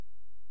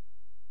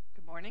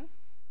morning.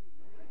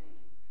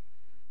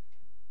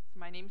 So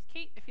my name's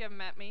Kate, if you haven't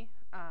met me.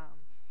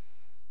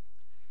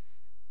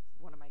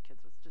 One of my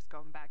kids was just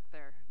going back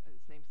there.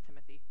 His name's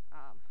Timothy.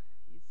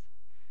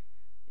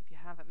 If you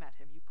haven't met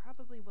him, you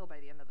probably will by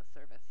the end of the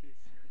service. He's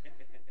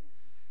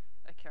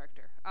a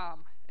character.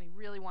 And he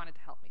really wanted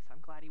to help me, so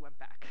I'm glad he went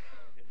back.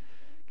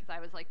 Because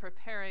I was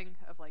preparing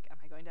of am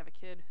I going to have a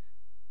kid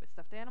with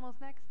stuffed animals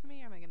next to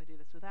me, or am I going to do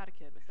this without a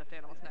kid with stuffed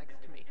animals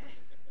next to me?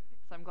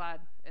 So I'm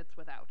glad it's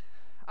without.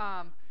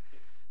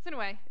 So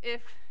anyway,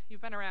 if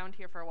you've been around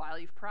here for a while,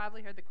 you've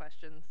probably heard the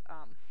questions,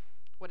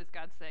 what is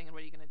God saying and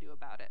what are you going to do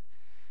about it?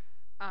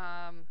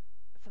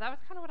 So that was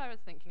kind of what I was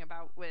thinking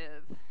about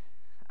with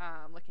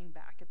looking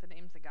back at the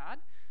names of God.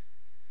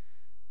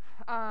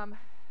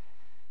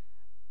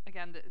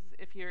 Again,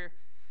 if you've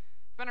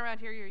been around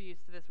here, you're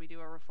used to this. We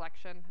do a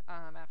reflection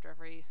after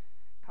every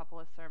couple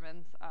of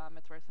sermons.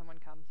 It's where someone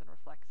comes and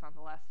reflects on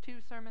the last two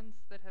sermons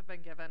that have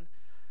been given.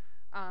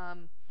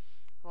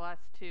 The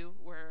last two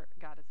were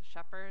God is a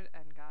shepherd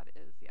and God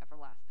is the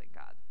everlasting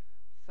God.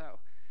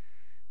 So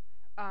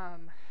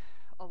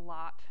a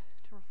lot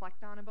to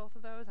reflect on in both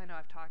of those. I know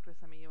I've talked with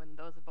some of you, and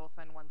those have both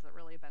been ones that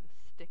really have been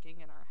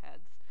sticking in our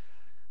heads.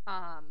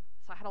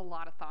 So I had a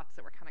lot of thoughts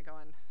that were kind of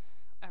going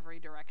every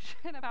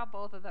direction about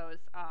both of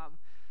those.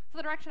 So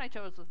the direction I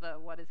chose was the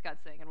what is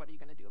God saying and what are you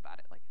going to do about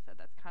it? Like I said,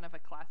 that's kind of a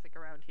classic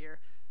around here.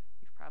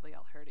 You've probably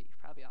all heard it. You've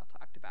probably all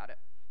talked about it.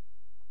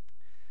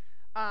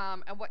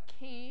 And what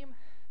came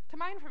to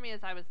mind for me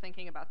as I was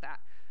thinking about that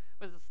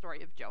was the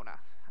story of Jonah.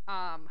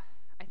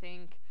 I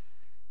think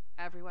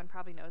everyone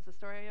probably knows the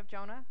story of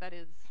Jonah. That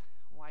is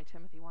why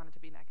Timothy wanted to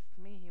be next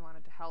to me. He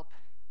wanted to help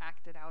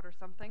act it out or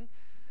something.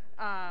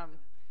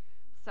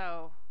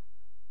 So,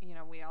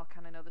 we all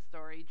kind of know the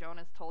story.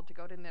 Jonah's told to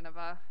go to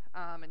Nineveh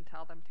and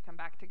tell them to come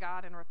back to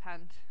God and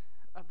repent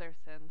of their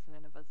sins.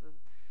 Nineveh's a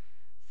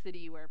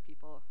city where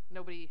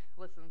nobody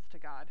listens to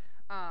God.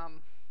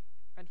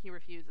 And he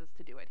refuses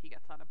to do it. He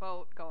gets on a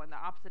boat, go in the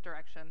opposite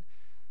direction,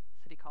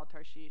 a city called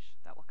Tarshish,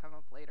 that will come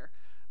up later.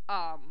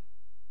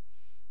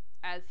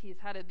 As he's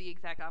headed the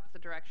exact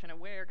opposite direction of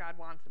where God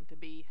wants him to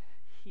be,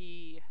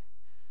 he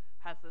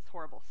has this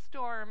horrible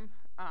storm.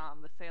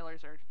 The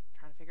sailors are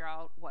trying to figure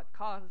out what's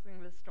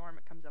causing this storm.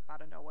 It comes up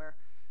out of nowhere.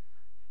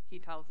 He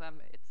tells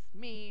them, it's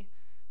me,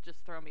 just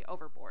throw me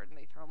overboard. And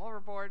they throw him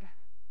overboard.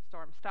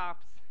 Storm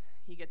stops.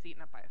 He gets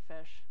eaten up by a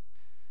fish.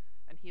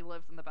 And he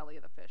lives in the belly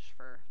of the fish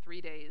for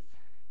 3 days,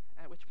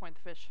 at which point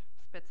the fish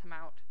spits him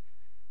out.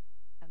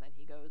 And then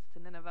he goes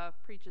to Nineveh,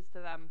 preaches to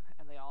them,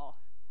 and they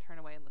all turn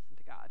away and listen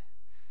to God.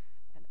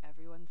 And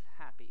everyone's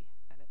happy,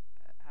 and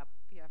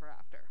happy ever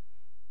after.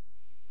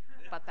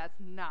 But that's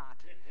not.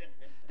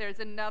 There's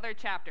another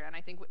chapter, and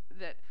I think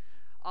that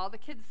all the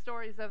kids'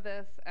 stories of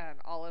this and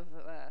all of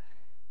the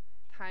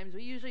times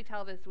we usually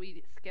tell this,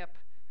 we skip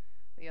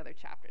the other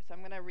chapter. So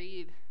I'm going to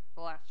read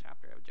the last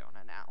chapter of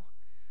Jonah now.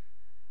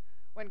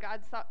 When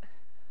God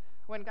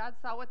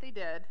saw what they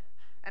did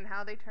and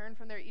how they turned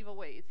from their evil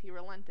ways, he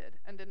relented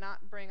and did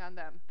not bring on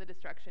them the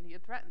destruction he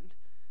had threatened.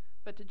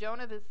 But to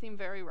Jonah this seemed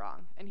very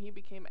wrong, and he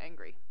became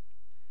angry.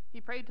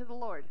 He prayed to the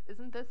Lord,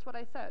 "Isn't this what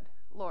I said,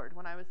 Lord,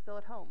 when I was still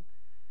at home?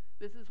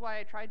 This is why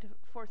I tried to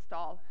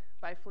forestall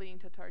by fleeing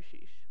to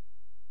Tarshish.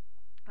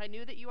 I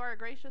knew that you are a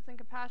gracious and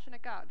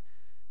compassionate God,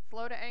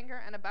 slow to anger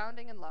and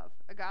abounding in love,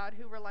 a God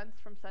who relents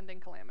from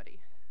sending calamity.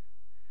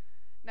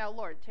 Now,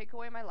 Lord, take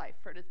away my life,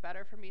 for it is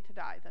better for me to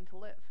die than to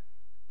live."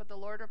 But the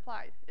Lord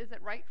replied, "Is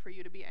it right for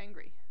you to be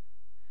angry?"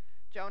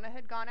 Jonah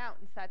had gone out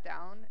and sat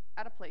down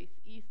at a place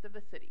east of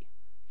the city.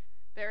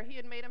 There he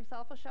had made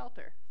himself a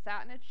shelter,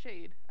 sat in its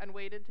shade, and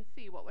waited to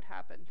see what would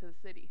happen to the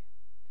city.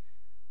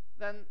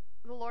 Then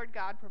the Lord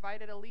God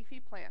provided a leafy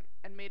plant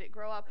and made it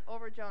grow up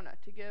over Jonah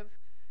to give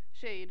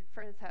shade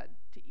for his head,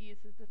 to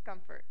ease his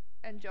discomfort,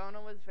 and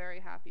Jonah was very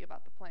happy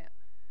about the plant.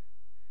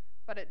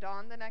 But at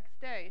dawn the next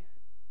day,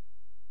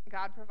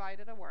 God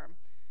provided a worm,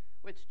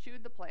 which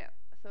chewed the plant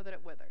so that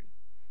it withered.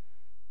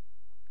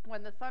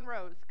 When the sun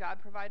rose,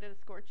 God provided a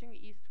scorching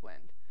east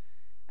wind,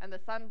 and the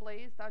sun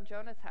blazed on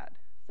Jonah's head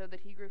so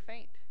that he grew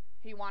faint.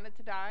 He wanted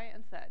to die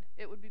and said,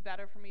 "It would be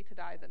better for me to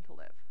die than to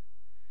live."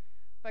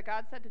 But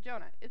God said to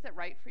Jonah, "Is it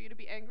right for you to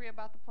be angry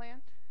about the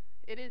plant?"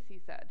 "It is," he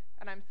said,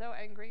 "and I'm so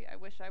angry I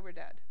wish I were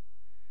dead."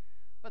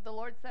 But the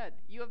Lord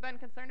said, "You have been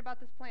concerned about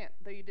this plant,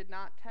 though you did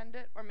not tend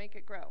it or make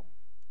it grow.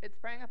 It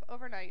sprang up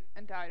overnight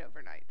and died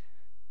overnight.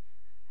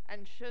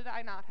 And should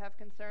I not have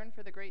concern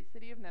for the great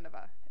city of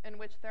Nineveh, in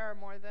which there are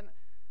more than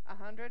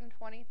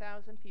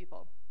 120,000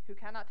 people who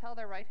cannot tell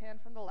their right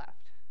hand from the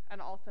left,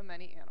 and also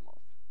many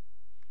animals?"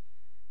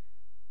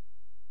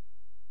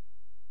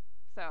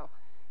 So,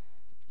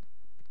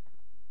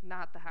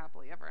 not the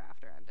happily ever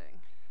after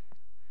ending.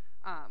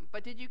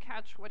 But did you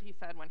catch what he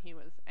said when he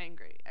was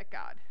angry at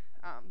God?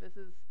 This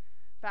is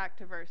back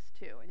to verse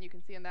 2, and you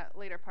can see in that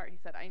later part he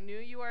said, "I knew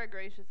you are a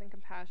gracious and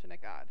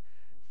compassionate God,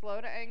 slow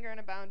to anger and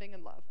abounding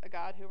in love, a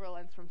God who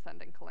relents from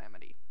sending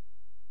calamity."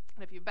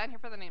 And if you've been here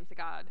for the Names of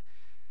God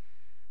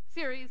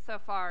series so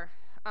far,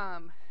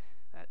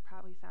 that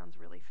probably sounds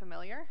really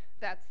familiar.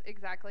 That's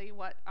exactly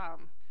what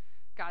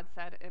God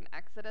said in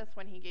Exodus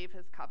when he gave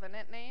his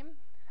covenant name.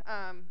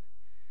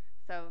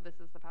 So this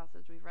is the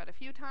passage we've read a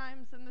few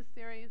times in this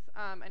series.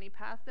 And he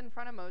passed in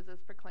front of Moses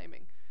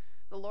proclaiming,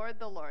 the Lord,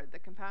 the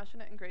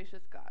compassionate and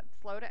gracious God,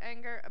 slow to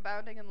anger,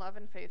 abounding in love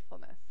and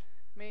faithfulness,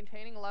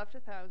 maintaining love to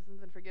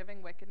thousands and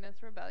forgiving wickedness,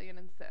 rebellion,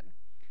 and sin.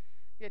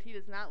 Yet he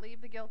does not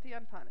leave the guilty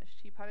unpunished.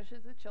 He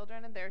punishes the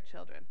children and their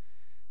children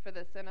for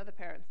the sin of the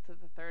parents to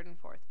the third and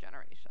fourth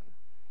generation.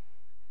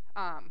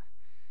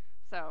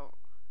 So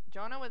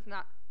Jonah was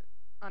not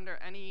under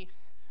any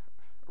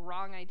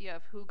wrong idea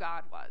of who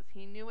God was.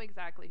 He knew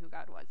exactly who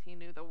God was. He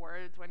knew the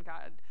words when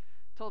God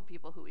told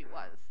people who he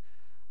was.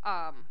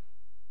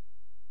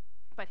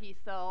 But he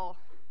still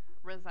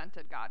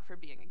resented God for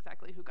being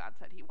exactly who God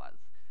said he was.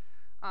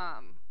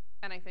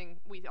 And I think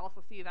we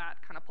also see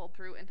that kind of pulled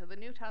through into the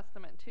New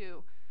Testament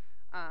too.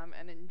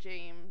 And in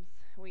James,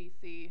 we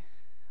see,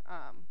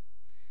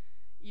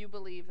 you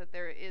believe that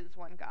there is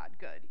one God,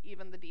 good.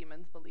 Even the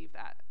demons believe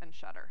that and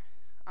shudder.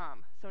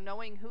 So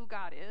knowing who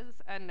God is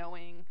and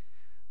knowing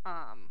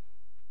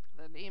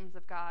the names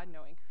of God,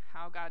 knowing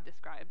how God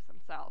describes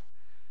himself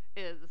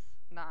is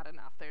not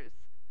enough. There's,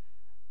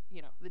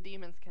 the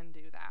demons can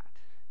do that.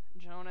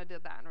 Jonah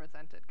did that and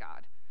resented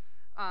God.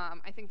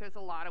 I think there's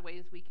a lot of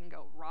ways we can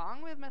go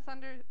wrong with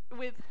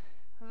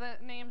the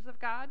names of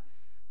God.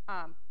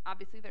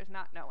 Obviously, there's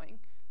not knowing.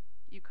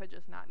 You could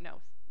just not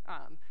know.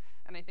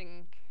 And I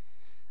think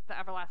the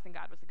everlasting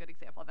God was a good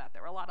example of that.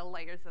 There were a lot of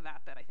layers of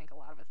that I think a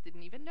lot of us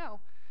didn't even know.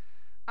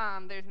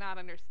 There's not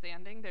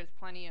understanding. There's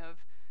plenty of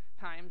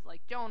times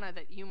like Jonah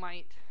that you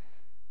might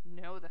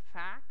know the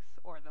facts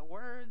or the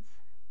words,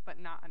 but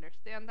not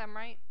understand them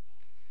right.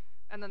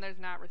 And then there's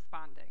not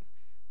responding.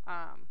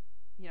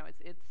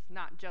 It's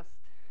not just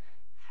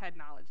head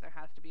knowledge. There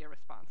has to be a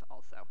response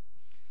also.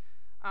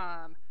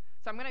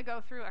 So I'm going to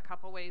go through a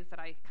couple ways that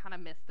I kind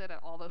of missed it at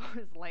all those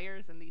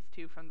layers in these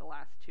two from the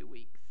last 2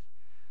 weeks.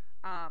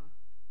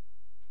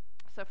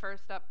 So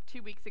first up,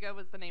 2 weeks ago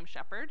was the name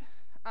Shepherd.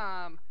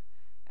 And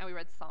we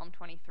read Psalm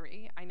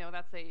 23. I know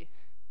that's a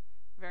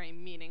very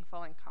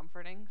meaningful and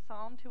comforting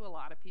psalm to a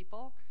lot of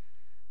people.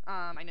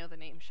 I know the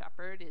name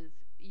Shepherd is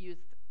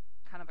used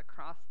kind of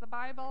across the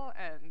Bible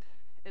and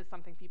is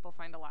something people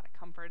find a lot of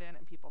comfort in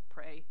and people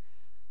pray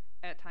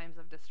at times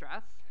of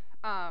distress.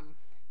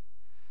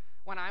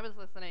 When I was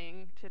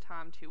listening to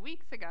Tom 2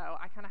 weeks ago,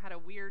 I kind of had a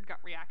weird gut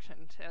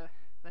reaction to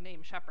the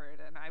name Shepherd,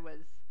 and I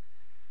was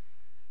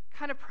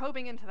kind of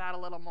probing into that a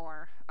little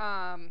more.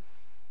 And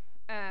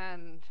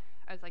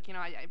I was like,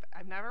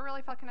 I've never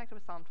really felt connected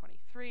with Psalm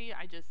 23.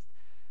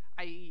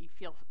 I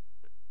feel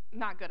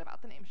not good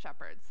about the name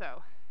Shepherd.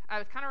 So I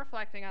was kind of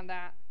reflecting on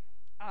that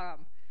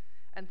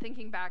and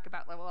thinking back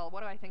about, well,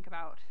 what do I think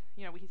about,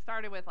 we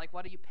started with,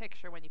 what do you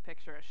picture when you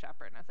picture a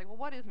shepherd? And I was like, well,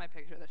 what is my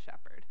picture of the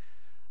shepherd?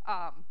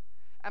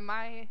 And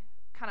my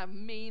kind of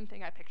main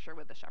thing I picture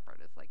with the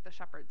shepherd is, the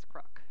shepherd's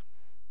crook.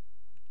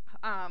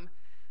 And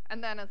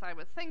then as I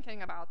was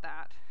thinking about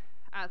that,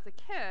 as a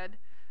kid,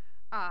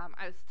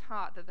 I was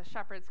taught that the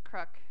shepherd's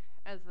crook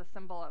is the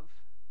symbol of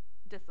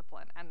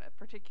discipline, and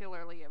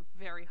particularly a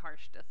very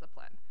harsh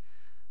discipline.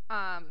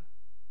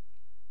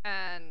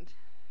 And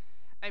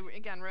I,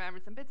 again,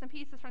 remembered some bits and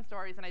pieces from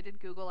stories, and I did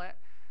Google it.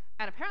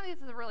 And apparently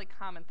this is a really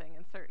common thing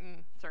in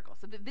certain circles.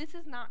 So this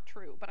is not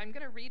true, but I'm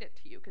going to read it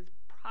to you because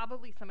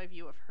probably some of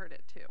you have heard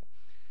it too.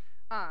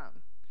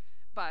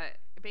 But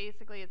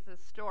basically it's a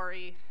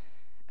story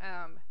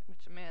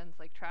which a man's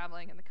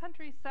traveling in the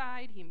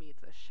countryside. He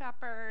meets a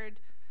shepherd.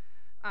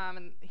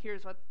 And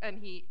here's what, and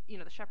he,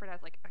 the shepherd has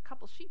a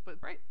couple sheep with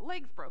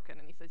legs broken.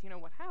 And he says,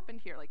 what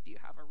happened here? Do you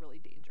have a really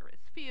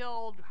dangerous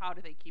field? How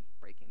do they keep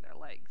breaking their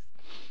legs?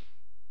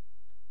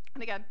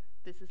 And again,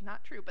 this is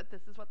not true, but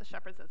this is what the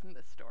shepherd says in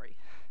this story.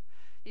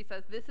 He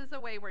says, this is a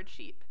wayward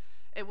sheep.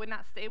 It would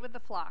not stay with the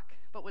flock,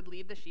 but would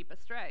lead the sheep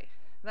astray.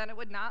 Then it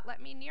would not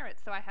let me near it,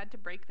 so I had to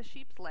break the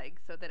sheep's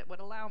legs so that it would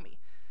allow me,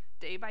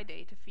 day by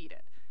day, to feed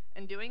it.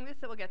 In doing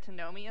this, it will get to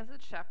know me as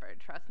its shepherd,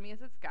 trust me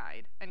as its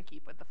guide, and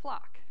keep with the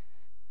flock.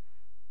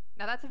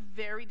 Now that's a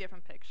very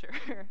different picture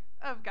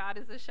of God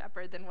as a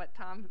shepherd than what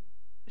Tom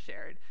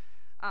shared.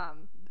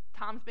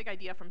 Tom's big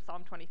idea from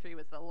Psalm 23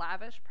 was the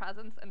lavish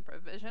presence and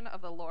provision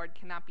of the Lord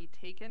cannot be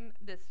taken,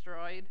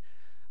 destroyed,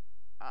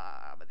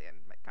 but then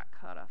it got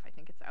cut off. I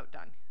think it's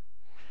outdone.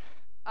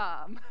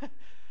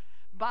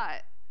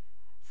 But,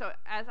 so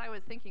as I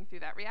was thinking through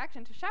that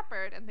reaction to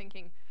shepherd and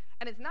thinking,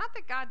 and it's not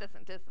that God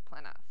doesn't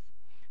discipline us,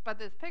 but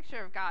this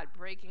picture of God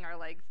breaking our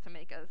legs to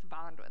make us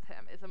bond with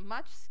him is a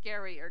much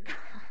scarier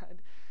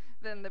God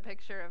than the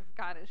picture of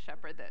God as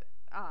shepherd that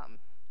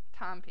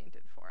Tom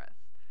painted for us.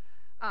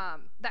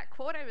 That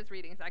quote I was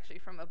reading is actually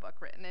from a book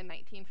written in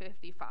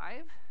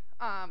 1955.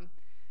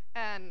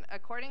 And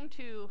according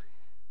to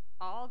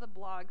all the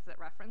blogs that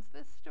reference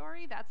this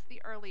story, that's the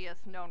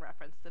earliest known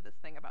reference to this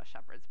thing about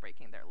shepherds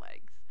breaking their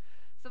legs.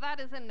 So that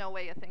is in no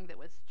way a thing that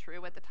was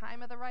true at the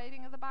time of the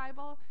writing of the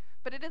Bible,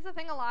 but it is a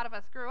thing a lot of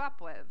us grew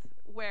up with,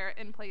 where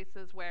in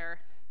places where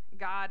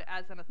God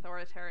as an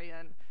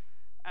authoritarian,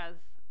 as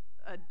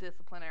a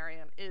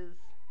disciplinarian, is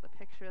the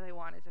picture they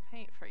wanted to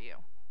paint for you.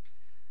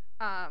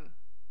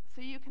 So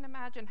you can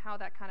imagine how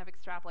that kind of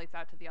extrapolates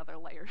out to the other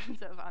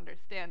layers of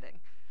understanding.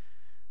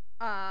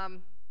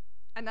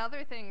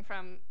 Another thing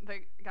from the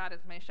God is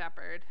my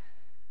shepherd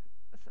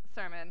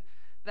sermon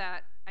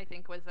that I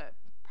think was a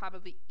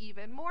probably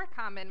even more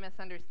common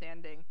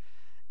misunderstanding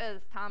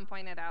is Tom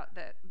pointed out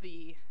that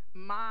the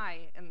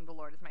my in the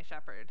Lord is my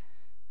shepherd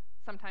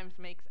sometimes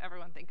makes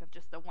everyone think of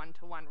just a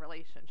one-to-one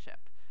relationship.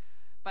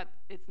 But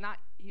it's not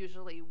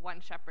usually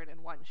one shepherd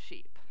and one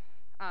sheep.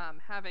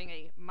 Having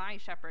a my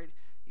shepherd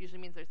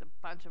usually means there's a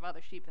bunch of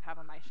other sheep that have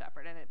a my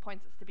shepherd, and it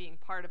points us to being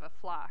part of a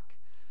flock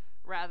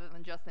rather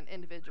than just an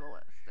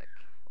individualistic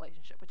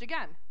relationship, which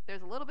again,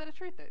 there's a little bit of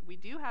truth that we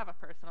do have a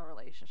personal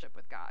relationship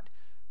with God,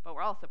 but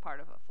we're also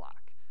part of a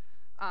flock.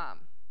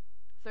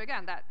 So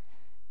again, that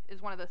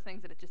is one of those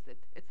things that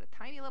it's a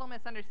tiny little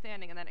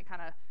misunderstanding, and then it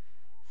kind of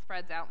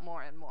spreads out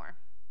more and more.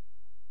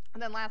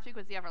 And then last week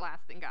was the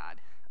everlasting God,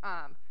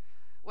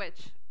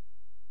 which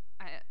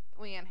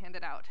Leanne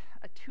handed out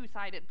a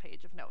two-sided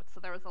page of notes. So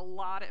there was a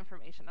lot of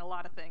information, a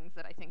lot of things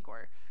that I think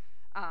were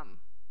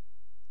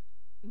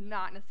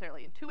not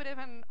necessarily intuitive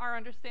in our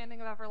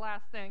understanding of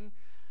everlasting.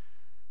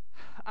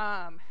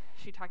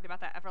 She talked about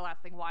that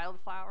everlasting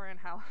wildflower and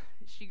how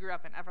she grew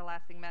up and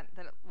everlasting meant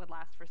that it would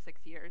last for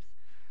 6 years.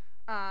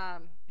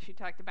 She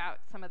talked about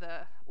some of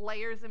the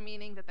layers of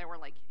meaning, that there were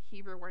like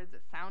Hebrew words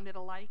that sounded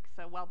alike.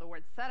 So while the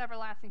word said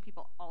everlasting,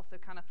 people also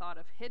kind of thought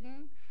of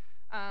hidden,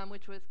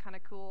 which was kind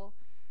of cool.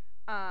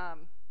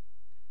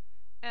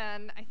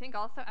 And I think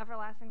also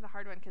everlasting is a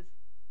hard one because,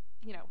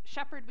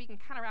 shepherd, we can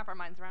kind of wrap our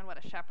minds around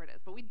what a shepherd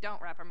is, but we don't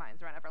wrap our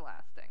minds around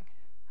everlasting.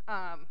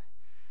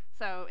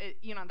 So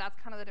that's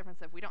kind of the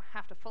difference of we don't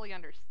have to fully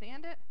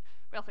understand it.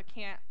 We also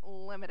can't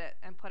limit it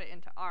and put it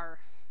into our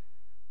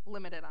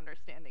limited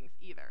understandings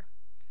either.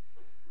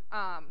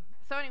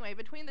 So anyway,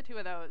 between the two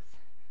of those,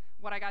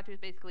 what I got to is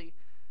basically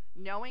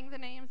knowing the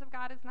names of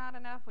God is not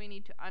enough. We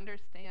need to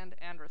understand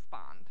and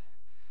respond.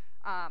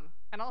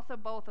 And also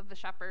both of the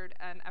shepherd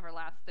and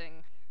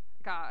everlasting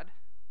God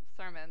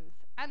sermons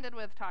ended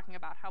with talking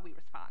about how we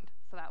respond.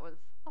 So that was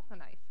also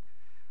nice.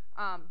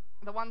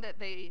 The one that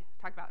they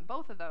talked about in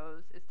both of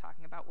those is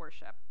talking about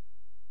worship.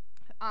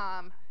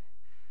 And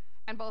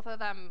both of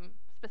them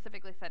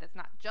specifically said it's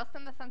not just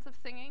in the sense of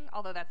singing,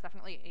 although that's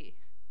definitely a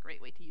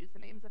great way to use the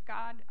names of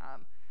God.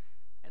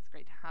 It's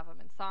great to have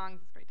them in songs.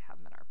 It's great to have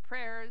them in our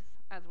prayers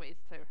as ways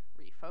to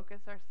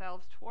refocus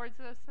ourselves towards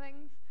those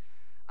things.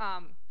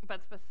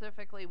 But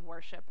specifically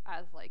worship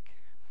as like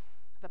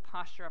the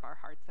posture of our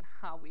hearts and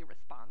how we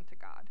respond to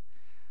God.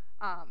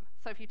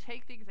 So if you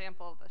take the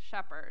example of the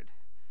shepherd,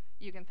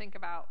 you can think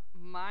about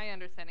my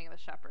understanding of the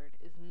shepherd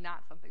is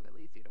not something that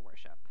leads you to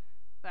worship.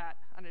 That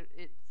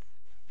it's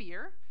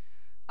fear,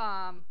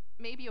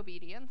 maybe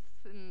obedience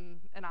in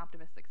an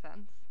optimistic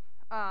sense.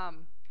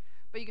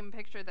 But you can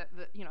picture that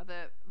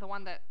the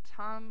one that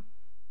Tom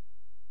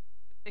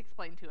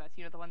explained to us,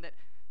 the one that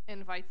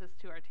invites us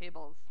to our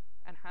tables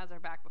and has our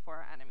back before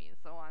our enemies,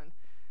 the one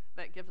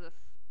that gives us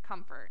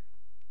comfort.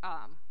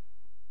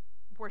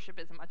 Worship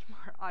is a much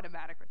more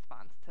automatic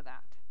response to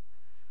that.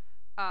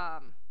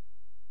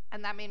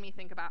 And that made me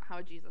think about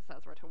how Jesus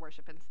says we're to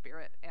worship in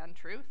spirit and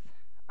truth.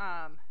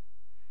 And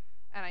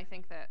I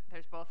think that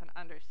there's both an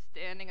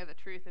understanding of the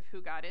truth of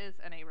who God is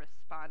and a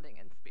responding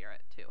in spirit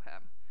to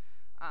him.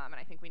 And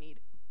I think we need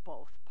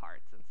both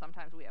parts. And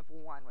sometimes we have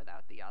one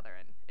without the other,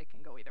 and it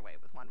can go either way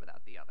with one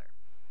without the other.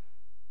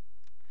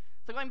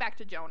 So going back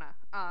to Jonah,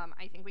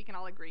 I think we can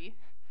all agree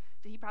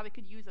that he probably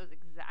could use those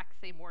exact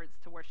same words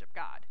to worship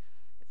God.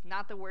 It's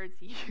not the words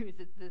he used,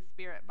 it's the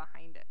spirit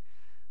behind it.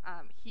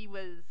 He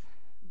was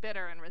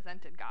bitter and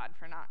resented God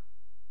for not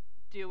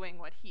doing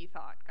what he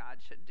thought God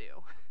should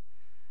do.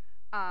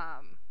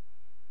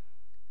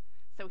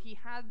 So he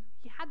had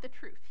the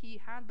truth. He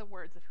had the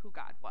words of who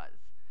God was.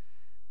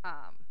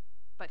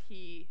 But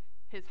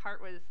his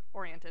heart was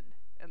oriented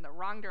in the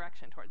wrong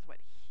direction towards what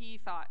he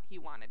thought he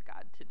wanted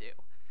God to do,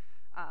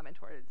 and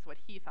towards what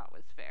he thought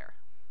was fair,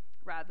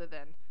 rather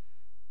than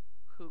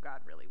who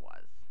God really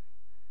was.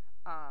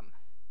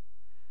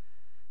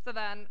 So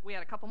then we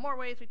had a couple more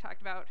ways we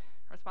talked about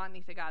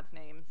responding to God's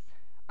names.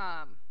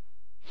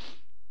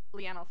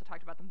 Leanne also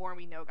talked about the more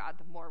we know God,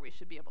 the more we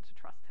should be able to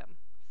trust him.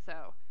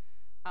 So,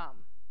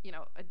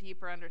 a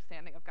deeper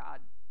understanding of God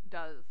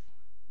does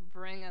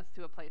bring us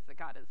to a place that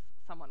God is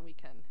someone we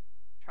can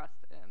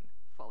trust in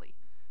fully.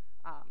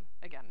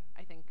 Again,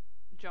 I think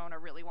Jonah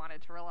really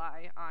wanted to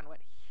rely on what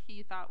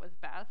he thought was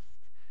best,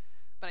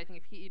 but I think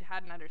if he'd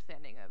had an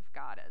understanding of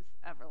God as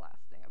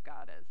everlasting, of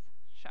God as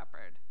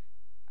shepherd,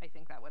 I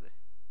think that would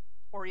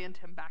orient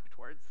him back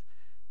towards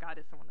God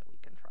as someone that we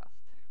can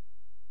trust.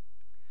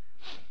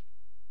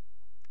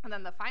 And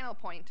then the final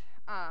point,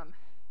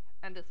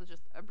 and this was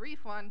just a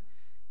brief one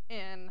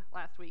in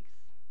last week's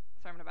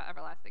sermon about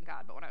everlasting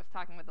God, but when I was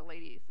talking with the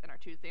ladies in our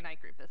Tuesday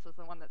night group, this was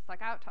the one that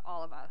stuck out to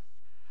all of us,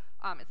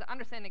 is that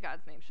understanding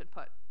God's name should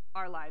put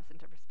our lives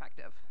into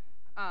perspective.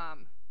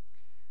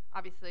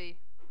 Obviously,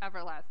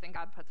 everlasting,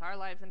 God puts our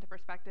lives into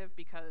perspective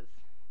because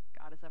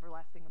God is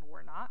everlasting and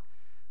we're not.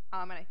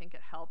 And I think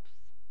it helps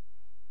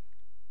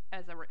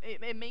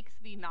it makes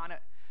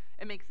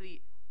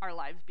our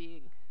lives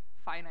being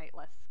finite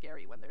less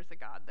scary when there's a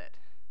God that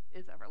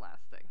is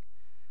everlasting.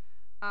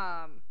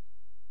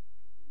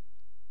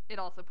 It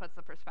also puts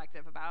the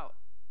perspective about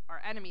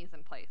our enemies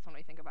in place when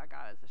we think about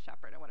God as a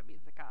shepherd and what it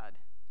means that God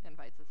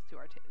invites us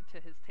to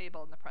his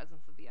table in the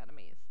presence of the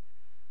enemies.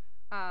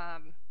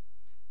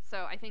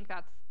 So I think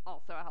that's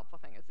also a helpful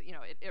thing, is that,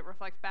 it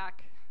reflects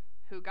back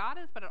who God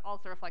is, but it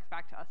also reflects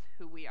back to us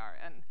who we are,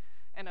 and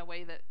in a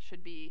way that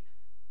should be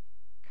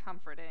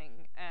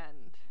comforting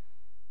and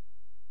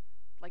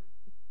like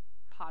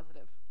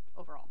positive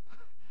overall.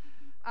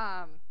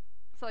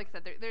 So like I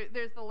said,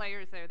 there's the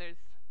layers there. There's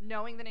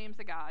knowing the names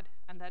of God,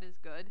 and that is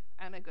good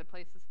and a good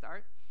place to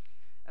start.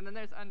 And then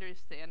there's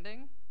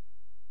understanding.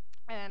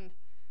 And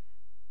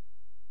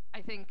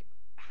I think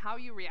how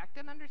you react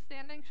in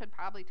understanding should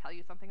probably tell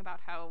you something about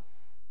how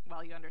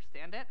well you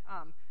understand it.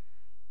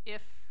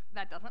 If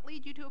that doesn't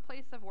lead you to a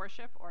place of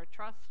worship or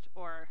trust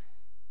or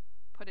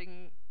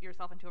putting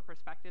yourself into a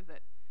perspective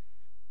that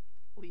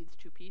leads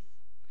to peace,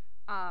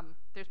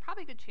 there's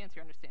probably a good chance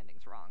your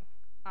understanding's wrong.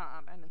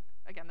 And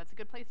again, that's a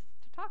good place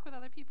to talk with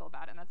other people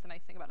about it, and that's the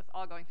nice thing about us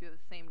all going through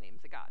the same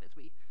names of God, is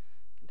we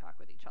can talk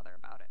with each other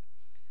about it.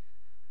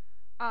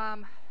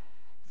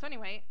 So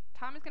anyway,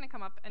 Tom is going to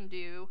come up and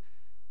do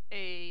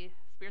a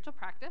spiritual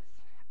practice,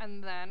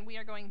 and then we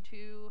are going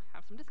to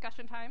have some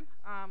discussion time,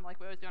 like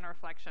we always do in our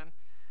reflection.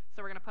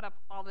 So we're going to put up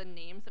all the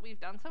names that we've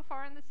done so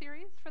far in the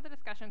series for the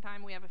discussion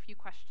time. We have a few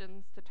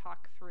questions to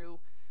talk through,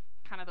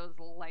 kind of those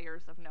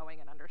layers of knowing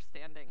and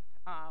understanding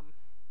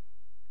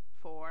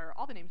for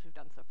all the names we've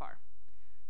done so far.